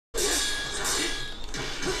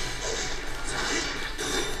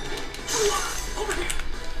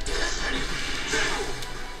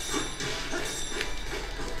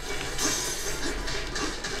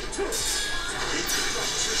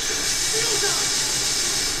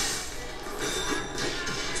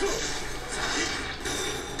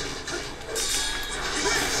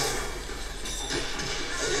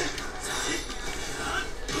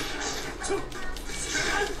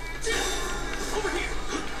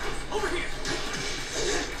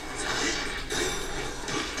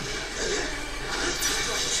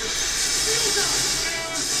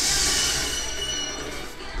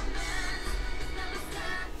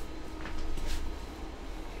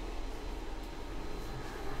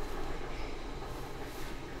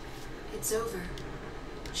It's over.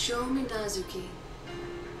 Sho Minazuki.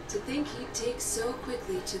 To think he'd take so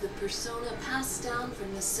quickly to the persona passed down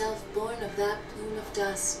from the self-born of that plume of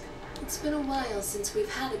dusk. It's been a while since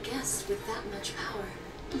we've had a guest with that much power.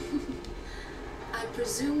 I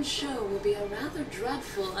presume Sho will be a rather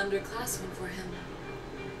dreadful underclassman for him.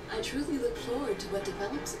 I truly look forward to what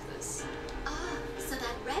develops of this. Ah, so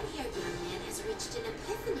that red-haired young man has reached an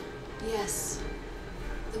epiphany. Yes.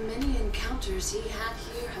 The many encounters he had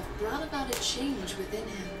here have brought about a change within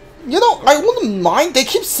him. You know, I wouldn't mind. They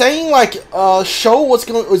keep saying like Sho was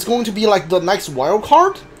going to be like the next wild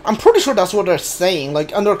card. I'm pretty sure that's what they're saying.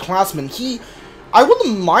 Like underclassman, I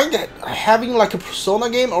wouldn't mind having like a Persona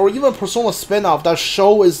game or even a Persona spin-off that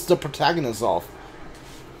Sho is the protagonist of.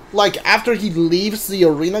 Like after he leaves the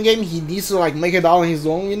Arena game, he needs to like make it out on his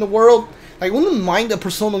own in the world. Like, I wouldn't mind a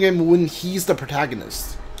Persona game when he's the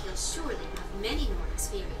protagonist. He'll surely have many more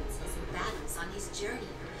experiences and battles on his journey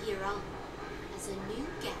from here on, as a new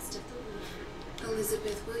guest of the week.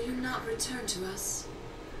 Elizabeth, will you not return to us?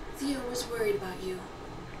 Theo was worried about you.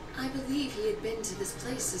 I believe he had been to this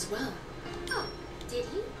place as well. Oh, did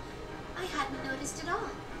he? I hadn't noticed at all.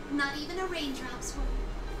 Not even a raindrop's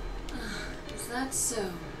worth. Is that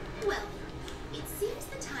so? Well, it seems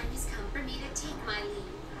the time has come for me to take my leave.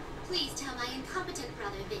 Please tell my incompetent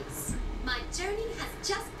brother this. My journey has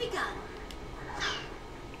just begun.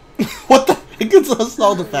 What the heck is that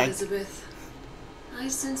sound effect? Elizabeth, I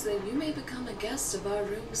sense that you may become a guest of our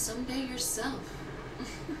room someday yourself.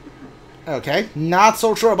 Okay, not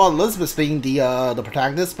so sure about Elizabeth being the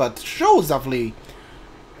protagonist, but Sho is definitely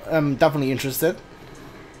interested.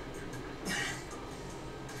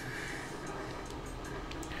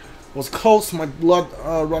 Was close, my blood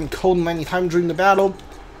run cold many times during the battle.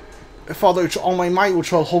 I fought with all my might,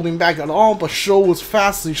 which was holding back at all, but Sho was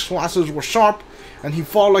fast, his slashes were sharp, and he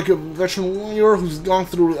fought like a veteran warrior who's gone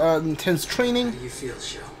through intense training. How do you feel,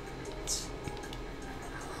 Sho?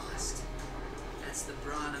 Lost. That's the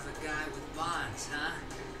brawn of a guy with bonds, huh?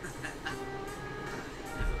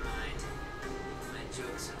 Never mind. My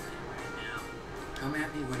joke's on him right now. Come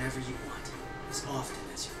at me whenever you want, as often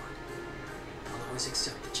as you want. I'll always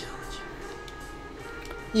accept the challenge.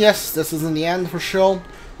 Yes, this isn't the end for Sho.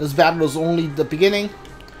 This battle was only the beginning.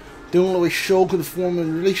 The only way Sho could form a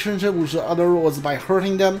relationship with the other was by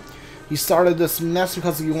hurting them. He started this mess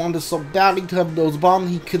because he wanted so badly to have those bonds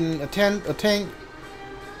he couldn't attain.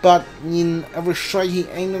 But in every strike he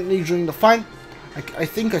aimed at me during the fight, I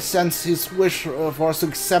think I sensed his wish for us to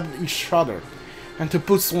accept each other and to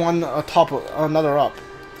put one atop another up.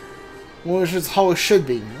 Which is how it should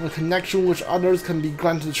be. A connection with others can be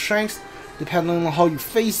granted strength depending on how you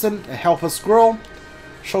face them and help us grow.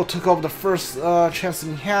 Sho took up the first chance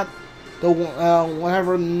he had, though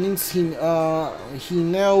whatever means he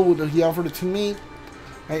knew he offered it to me.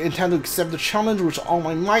 I intend to accept the challenge with all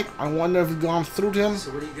my might. I wonder if it's gone through to him.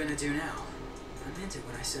 So what are you gonna do now? I meant it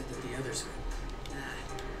when I said that the others would.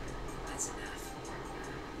 That's enough.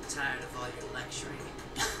 I'm tired of all your lecturing.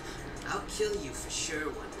 I'll kill you for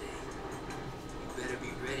sure one day. You better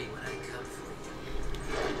be ready when I come for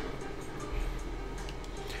you.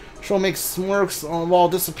 Sho makes smirks while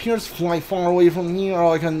disappears, fly far away from me,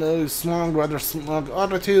 or I can smile rather smug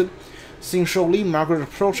attitude. Seeing Sho leave, Margaret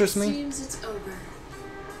approaches me. It seems it's over.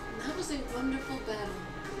 That was a wonderful battle.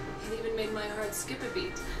 It even made my heart skip a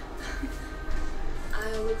beat.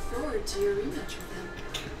 I'll look forward to your rematch with him.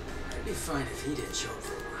 I'd be fine if he didn't show up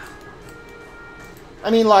for a while.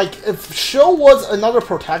 I mean, like, if Sho was another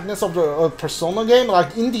protagonist of the Persona game,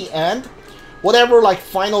 like, in the end, whatever, like,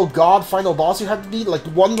 final boss you have to beat, like,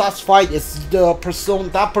 one last fight is the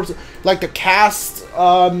like, the cast,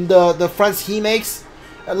 the friends he makes,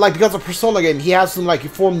 like, because of Persona game, he has to, like,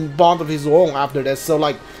 form bond of his own after this, so,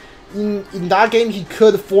 like, in that game, he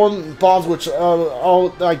could form bonds with,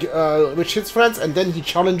 with his friends, and then he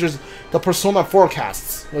challenges the Persona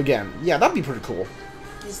forecasts again. Yeah, that'd be pretty cool.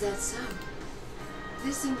 Is that so?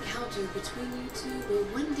 This encounter between you two will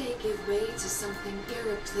one day give way to something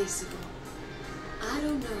irreplaceable. I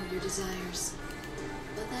don't know your desires,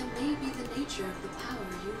 but that may be the nature of the power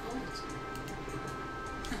you hold.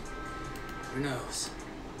 Who knows?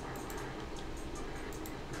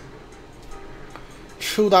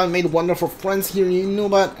 True that I made wonderful friends here in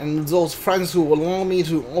Inaba, and those friends who allow me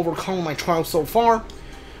to overcome my trials so far.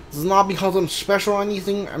 It's not because I'm special or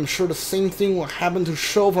anything. I'm sure the same thing will happen to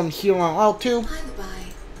Sho from here on out too. By the by,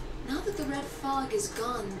 now that the red fog is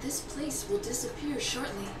gone, this place will disappear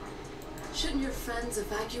shortly. Shouldn't your friends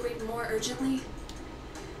evacuate more urgently?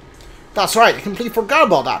 That's right, I completely forgot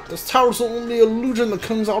about that. This tower's the only illusion that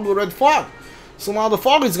comes out of the red fog. So now the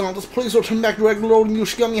fog is gone, this place will turn back to regular old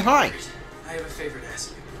Yoshigami High. I have a favor to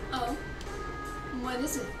ask you. Oh?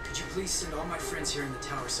 is it? Could you please send all my friends here in the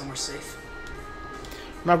tower somewhere safe?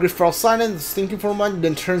 Margaret fell silent, thinking for a moment,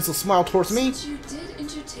 then turns to smile towards me. Since you did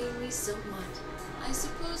entertain me somewhat, I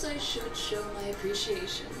suppose I should show my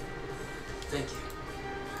appreciation. Thank you.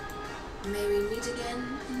 May we meet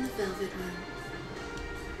again in the Velvet Room.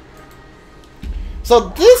 So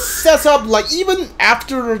this sets up, like, even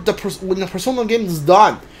after when the Persona game is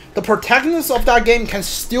done, the protagonist of that game can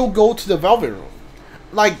still go to the Velvet Room.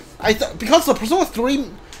 Like, because the Persona 3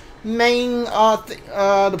 main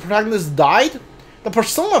the protagonist died, the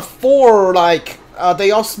Persona 4, like,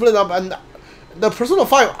 they all split up, and the Persona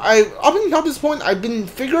 5, up until this point, I've been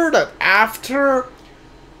figured that after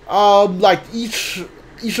like each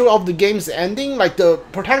of the games ending, like, the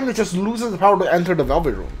protagonist just loses the power to enter the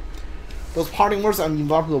Velvet Room. Those parting words, I'm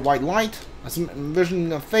involved with the white light. As I'm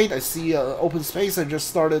envisioning a fate, I see open space. I just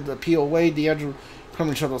started to peel away the edge of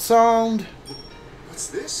premature sound. What's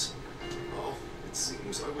this? Oh, it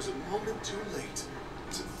seems I was a moment too late.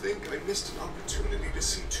 To think I missed an opportunity to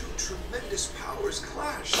see two tremendous powers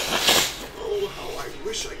clash. Oh, how I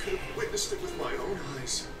wish I could have witnessed it with my own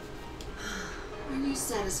eyes. Are you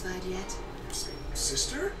satisfied yet?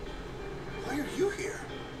 Sister? Why are you here?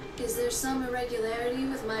 Is there some irregularity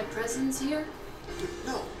with my presence here?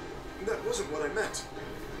 No, that wasn't what I meant.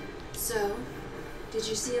 So, did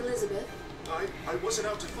you see Elizabeth? I wasn't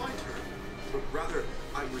out to find her, but rather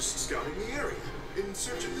I was scouting the area in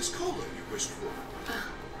search of this cola you wished for.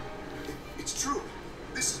 It's true.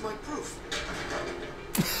 This is my proof.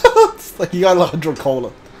 It's like you got 100 cola.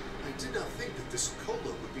 I did not think that this cola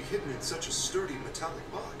would be hidden in such a sturdy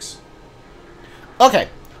metallic box. Okay,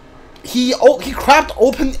 he cracked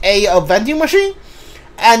open a vending machine,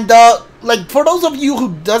 and like, for those of you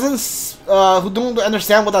who don't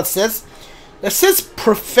understand what that says, it says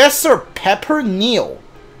Professor Pepper Neal,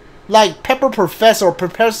 like Pepper Professor or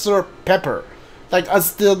Professor Pepper, like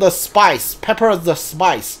as the spice, pepper as the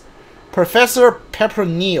spice, Professor Pepper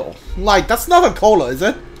Neal. Like, that's not a cola, is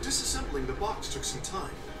it? Disassembling the box took some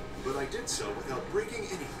time, but I did so without breaking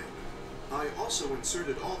anything. I also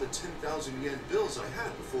inserted all the 10,000 yen bills I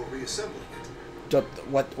had before reassembling it.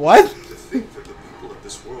 What? To think that the people of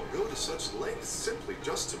this world go to such lengths simply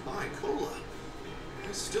just to buy cola.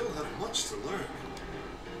 I still have much to learn.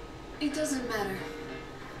 It doesn't matter.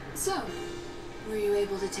 So, were you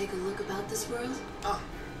able to take a look about this world? Ah,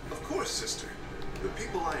 of course, sister. The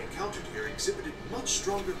people I encountered here exhibited much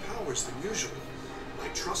stronger powers than usual. By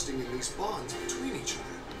trusting in these bonds between each other,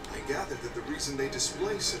 I gather that the reason they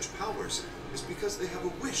display such powers is because they have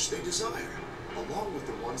a wish they desire, along with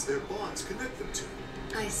the ones their bonds connect them to.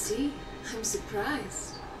 I see. I'm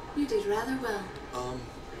surprised. You did rather well.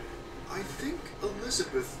 I think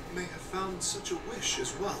Elizabeth may have found such a wish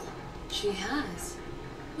as well. She has.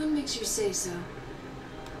 What makes you say so?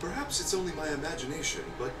 Perhaps it's only my imagination,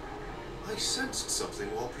 but I sensed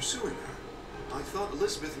something while pursuing her. I thought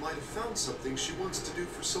Elizabeth might have found something she wants to do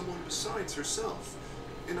for someone besides herself.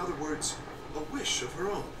 In other words, a wish of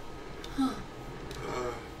her own. Huh.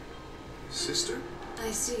 Sister?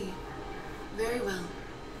 I see. Very well.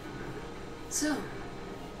 So,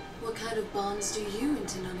 what kind of bonds do you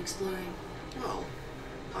intend on exploring? Well,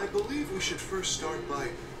 I believe we should first start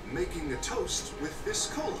by making a toast with this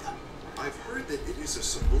cola. I've heard that it is a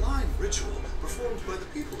sublime ritual performed by the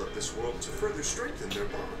people of this world to further strengthen their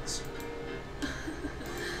bonds.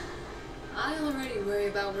 I already worry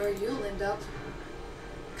about where you'll end up.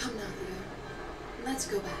 Come now, Theo. Let's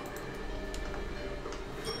go back.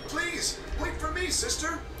 Please, wait for me,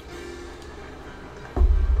 sister!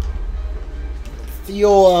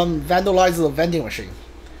 Theo vandalizes the vending machine.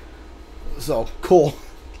 So, cool.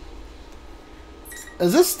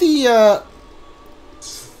 Is this the,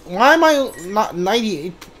 why am I not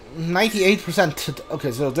 98%?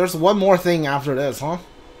 Okay, so there's one more thing after this, huh?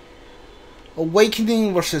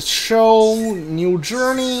 Awakening versus Sho, New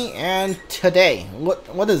Journey, and Today.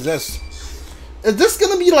 What is this? Is this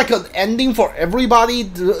gonna be like an ending for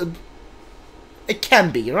everybody? It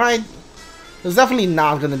can be, right? It's definitely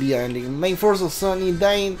not gonna be an ending. May 1st, a sunny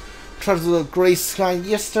day. Tried the gray sky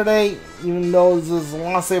yesterday. Even though this is the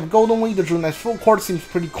last day of Golden Week, the June full court seems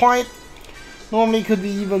pretty quiet. Normally it could be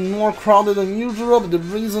even more crowded than usual, but the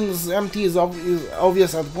reason it's empty is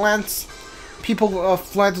obvious at a glance. People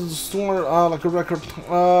fled to the store like a record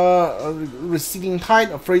receding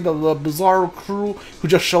tide, afraid of the bizarre crew who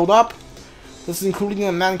just showed up. This is including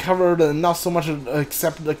a man covered in not so much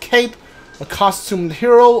except the cape, a costumed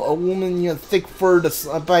hero, a woman in thick fur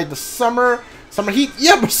by the summer heat.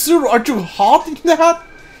 Yeah, but Suru, aren't you hot in that?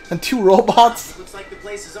 And 2 robots. Looks like the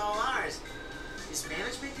place is all ours. Is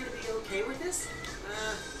management gonna be okay with this?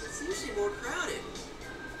 It's usually more crowded.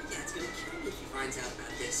 Yeah, Dad's gonna kill me if he finds out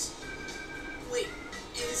about this. Wait,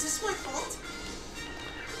 is this my fault?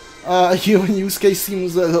 You and Yusuke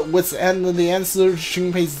seems what's end of the answer.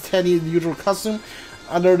 Shinpei's Teddy the usual costume.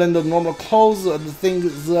 Other than the normal clothes, the thing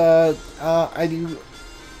is,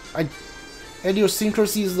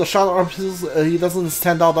 idiosyncrasies, the Shadow Operatives, he doesn't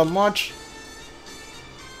stand out that much.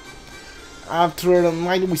 After the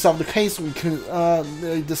night we solved the case, we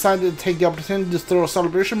decided to take the opportunity to throw a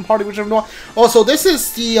celebration party, which everyone. Also, this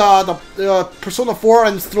is the Persona 4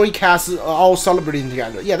 and 3 cast all celebrating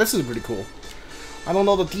together. Yeah, this is pretty cool. I don't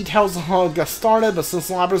know the details of how it got started, but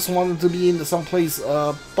since Labras wanted to be in someplace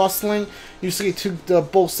bustling, Yusuke took the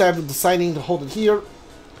bold step of deciding to hold it here.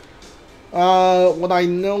 What I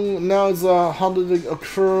know now is how did it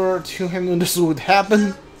occur to him when this would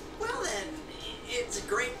happen? Well then, it's a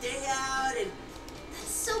great day out and...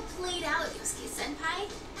 That's so played out,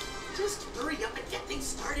 Yusuke-senpai. Just hurry up and get things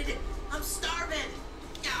started. I'm starving.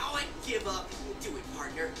 Oh, I give up. Do it,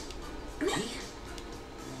 partner.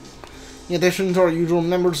 In addition to our usual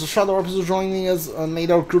members, the Shadow Operatives joining us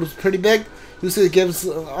made our group pretty big. Yusuke gives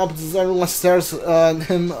up as everyone stares at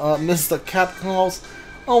him miss the cat calls.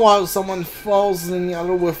 Oh, while someone falls, then the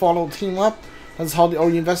other will follow the team up. That's how our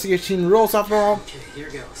investigation rolls after all. Okay, here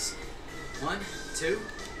goes. 1, 2.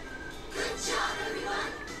 Good job,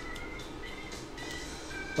 everyone.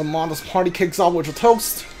 The modest party kicks off with a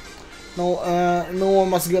toast. No one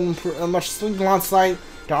must get much sleep last night.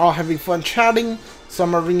 They're all having fun chatting.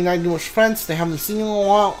 Some are reuniting with friends they haven't seen in a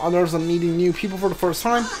while. Others are meeting new people for the first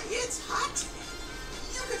time. Hi, it's hot today.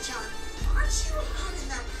 Yuka-chan, aren't you hot in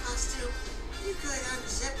that costume? You could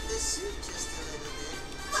unzip the suit just a little bit.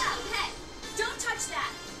 Wow, hey, don't touch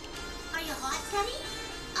that. Are you hot, Teddy?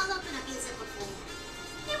 I'll open up your zipper for you.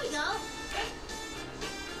 Here we go.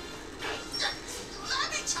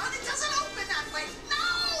 Lami-chan, it doesn't open that way.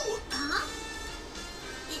 No! Huh?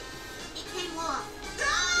 It came off.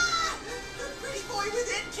 Ah! The pretty boy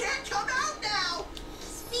within can't come out now.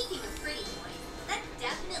 Speaking of pretty boy, that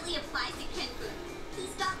definitely applies to Kenku.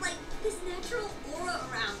 He's got like this natural aura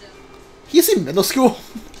around him. He's in middle school. I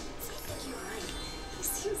think you're right. He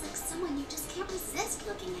seems like someone you just can't resist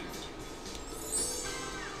looking after.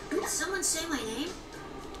 Did someone say my name?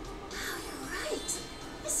 Oh, you're right.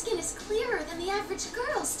 His skin is clearer than the average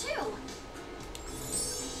girl's, too.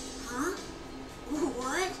 Huh?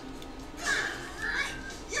 What?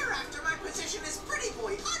 You're after my position as pretty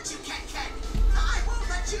boy, aren't you, Ken? I won't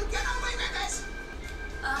let you get away with this.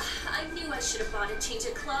 I knew I should have bought a change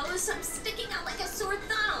of clothes. I'm sticking out like a sore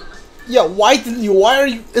thumb. Yeah, why didn't you? Why are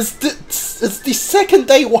you? It's the second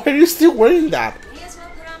day. Why are you still wearing that? May as well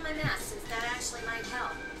put on my mask since that actually might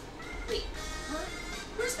help. Wait, huh?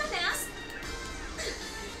 Where's my mask?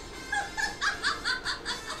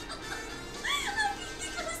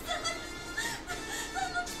 That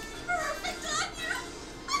looks perfect on you.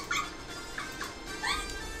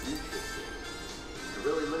 It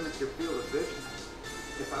really limits your field of vision.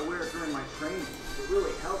 If I wear it during my training, it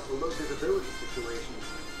really helps with low visibility situations.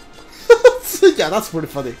 Yeah, that's pretty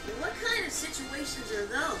funny. What kind of situations are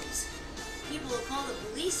those? People will call the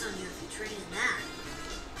police on you if you train in that.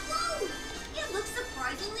 Whoa! It looks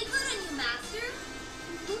surprisingly good on you, Master.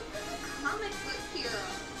 You look like a comic book hero.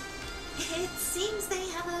 It seems they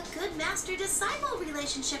have a good master-disciple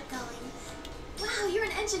relationship going. Wow, you're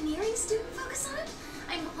an engineering student, Focus-on?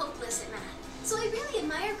 I'm hopeless at math, so I really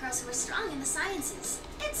admire girls who are strong in the sciences.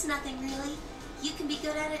 It's nothing, really. You can be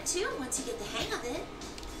good at it, too, once you get the hang of it.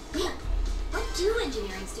 What do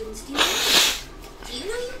engineering students do? Do you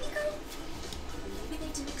know, Yumiko? Maybe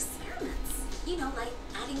they do experiments. You know, like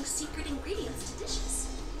adding secret ingredients to dishes.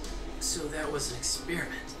 So that was an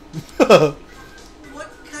experiment.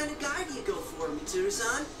 What kind of guy do you go for,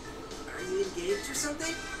 Mitsuru-san? Are you engaged or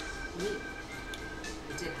something? Me.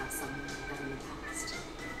 I did have someone like that in the past.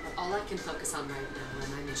 But all I can focus on right now are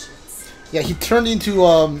my missions. Yeah, he turned into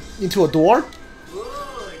a door.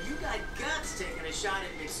 Whoa, you got guts taking a shot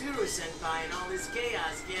at Mitsuru-senpai and all this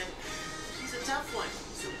chaos, kid. She's a tough one,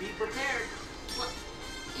 so be prepared. What?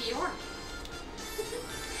 You're...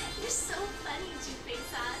 You're so funny,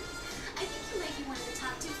 Junpei-san. I think you might be one of the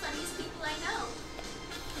top 2 funniest people I know.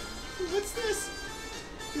 What's this?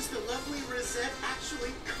 Is the lovely Rosette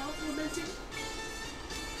actually complimenting?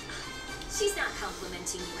 She's not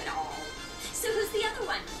complimenting you at all. So who's the other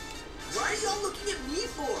one? Why are y'all looking at me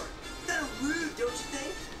for? Kinda rude, don't you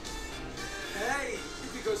think? Hey,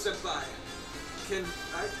 Yukiko-senpai. Can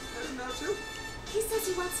I pet him now too? He says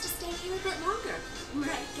he wants to stay here a bit longer.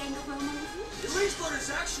 Right, Gangaroma? At least learn his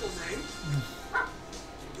actual name.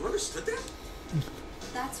 You understood that?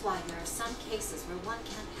 That's why there are some cases where one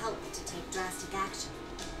can't help but to take drastic action.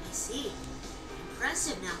 I see. And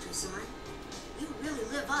impressive, Naoto-san. You really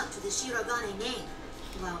live up to the Shirogane name.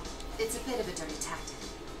 Well, it's a bit of a dirty tactic,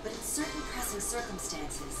 but in certain pressing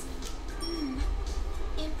circumstances.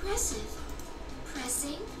 Impressive.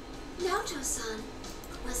 Pressing? Naoto-san,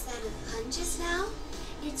 was that a pun just now?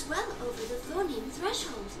 It's well over the phoneme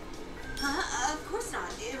threshold. Of course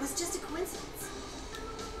not. It was just a coincidence.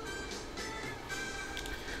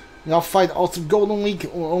 Now fight out through Golden Week,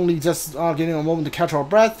 only just getting a moment to catch our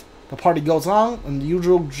breath. The party goes on, and the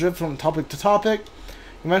usual drift from topic to topic.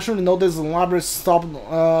 Eventually notice the elaborate step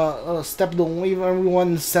to leave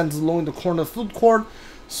everyone sends low in the corner of the food court,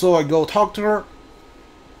 so I go talk to her.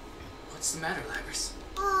 What's the matter, Labris?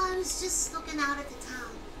 Oh, I was just looking out at the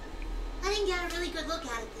town. I didn't get a really good look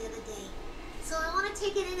at it the other day, so I want to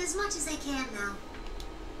take it in as much as I can now.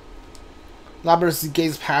 Labris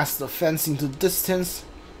gazes past the fence into the distance.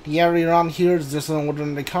 The area around here is just an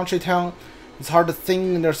ordinary country town. It's hard to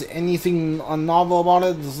think there's anything novel about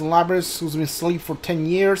it. This Labris, who's been asleep for 10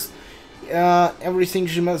 years. Everything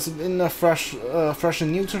she must have been fresh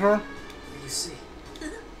and new to her. What do you see?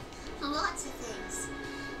 Lots of things.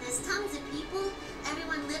 There's tons of people,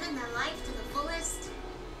 everyone living their life to the fullest.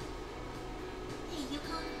 Hey,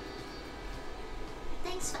 Yuko.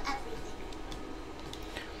 Thanks for everything.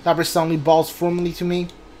 Labris suddenly bows formally to me.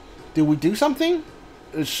 Did we do something?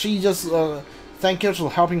 Is she just thank you for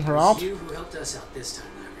helping her out? It's you who helped us out this time,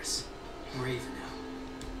 Labris. We're even now.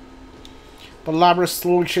 But Labris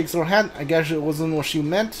slowly shakes her head. I guess it wasn't what she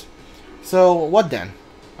meant. So what then?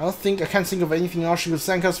 I can't think of anything else she could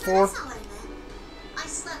thank us for. That's not what I meant. I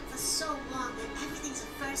slept for so long that everything's a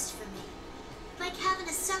first for me. Like having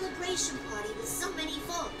a celebration party with so many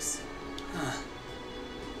folks. Huh.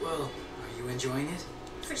 Well, are you enjoying it?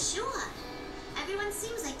 For sure. Everyone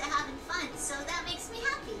seems like they're having fun, so that makes me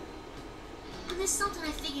happy. And there's something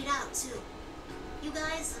I figured out, too. You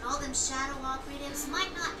guys and all them Shadow Operatives might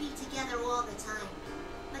not be together all the time,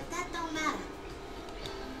 but that don't matter.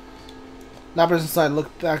 Labris inside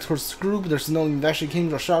look back towards the group. There's no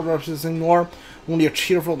investigating or Shadow Operatives anymore. Only a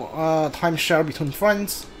cheerful time share between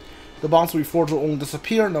friends. The bonds we forge will only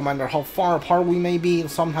disappear, no matter how far apart we may be.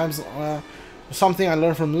 Sometimes, something I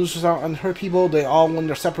learned from Lucius and her people, they all went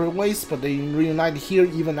their separate ways, but they reunited here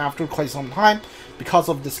even after quite some time because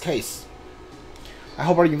of this case. I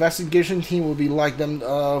hope our investigation team will be like them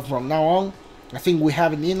from now on. I think we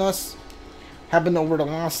have it in us. Happened over the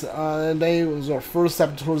last day was our first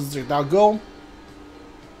step towards that goal.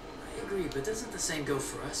 I agree, but doesn't the same go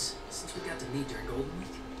for us, since we got to meet during Golden Week?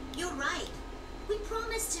 You're right. We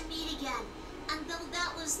promised to meet again, and though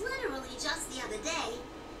that was literally just the other day,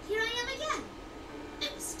 here I am again.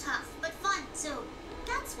 It was tough, but fun too.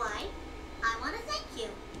 That's why I want to thank you.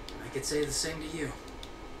 I could say the same to you.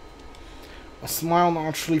 A smile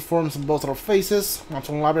naturally forms on both our faces.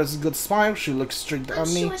 After Labris' good smile, she looks straight at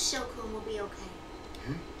me. I'm sure Shokun will be okay.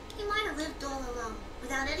 He might have lived all alone,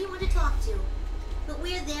 without anyone to talk to, but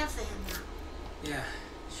we're there for him now. Yeah,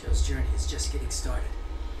 Sho's journey is just getting started.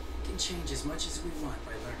 We can change as much as we want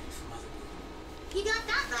by learning from other people. You got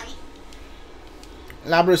that right.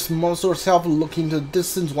 Labris moves herself, looking into the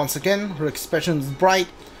distance once again. Her expression is bright,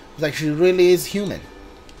 like she really is human.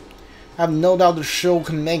 I have no doubt the show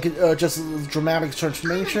can make it just a dramatic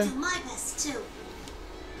transformation. I'm gonna do my best too.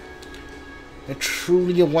 It's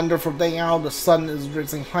truly a wonderful day out. The sun is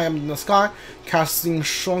rising high up in the sky, casting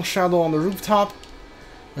strong shadow on the rooftop.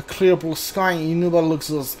 A clear blue sky in Inaba looks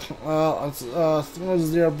as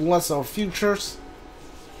they bless our futures.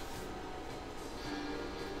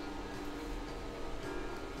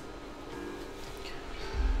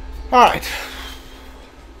 Alright.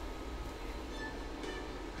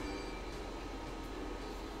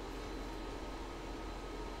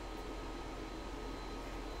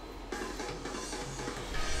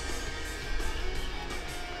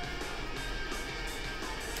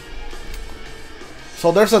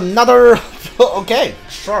 So there's another, okay,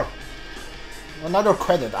 sure. Another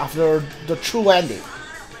credit after the true ending.